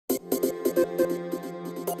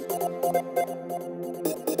Hi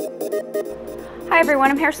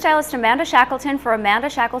everyone, I'm hairstylist Amanda Shackleton for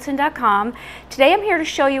amandashackleton.com. Today I'm here to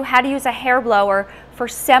show you how to use a hair blower for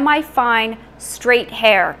semi-fine straight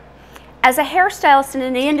hair. As a hairstylist and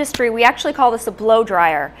in the industry, we actually call this a blow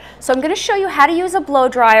dryer. So I'm going to show you how to use a blow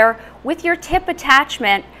dryer with your tip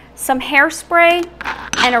attachment, some hairspray,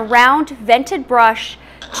 and a round vented brush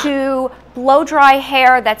to blow dry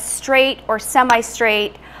hair that's straight or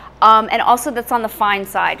semi-straight. And also that's on the fine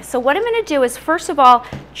side. So what I'm going to do is, first of all,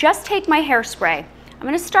 just take my hairspray. I'm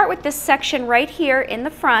going to start with this section right here in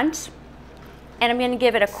the front, and I'm going to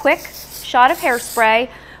give it a quick shot of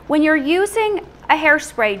hairspray. When you're using a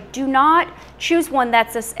hairspray, do not choose one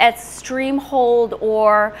that's an extreme hold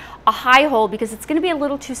or a high hold, because it's going to be a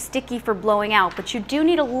little too sticky for blowing out. But you do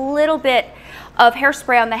need a little bit of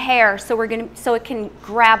hairspray on the hair so it can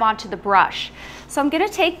grab onto the brush. So I'm going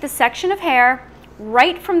to take the section of hair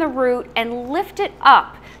right from the root and lift it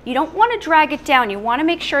up. You don't want to drag it down. You want to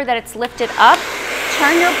make sure that it's lifted up.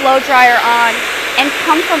 Turn your blow dryer on and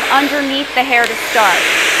come from underneath the hair to start.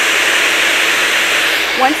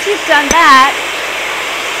 Once you've done that,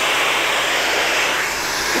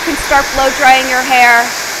 you can start blow drying your hair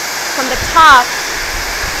from the top,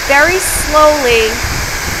 very slowly,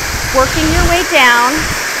 working your way down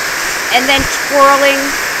and then twirling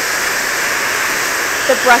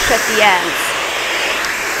the brush at the ends.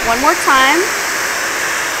 One more time.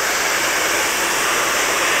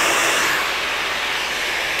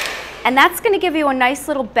 And that's going to give you a nice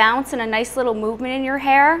little bounce and a nice little movement in your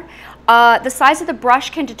hair. The size of the brush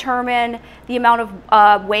can determine the amount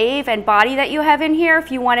of wave and body that you have in here. If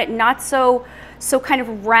you want it not so kind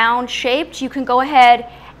of round shaped, you can go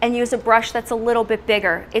ahead and use a brush that's a little bit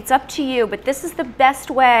bigger. It's up to you, but this is the best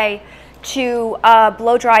way to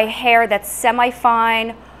blow dry hair that's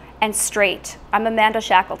semi-fine and straight. I'm Amanda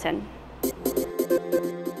Shackleton.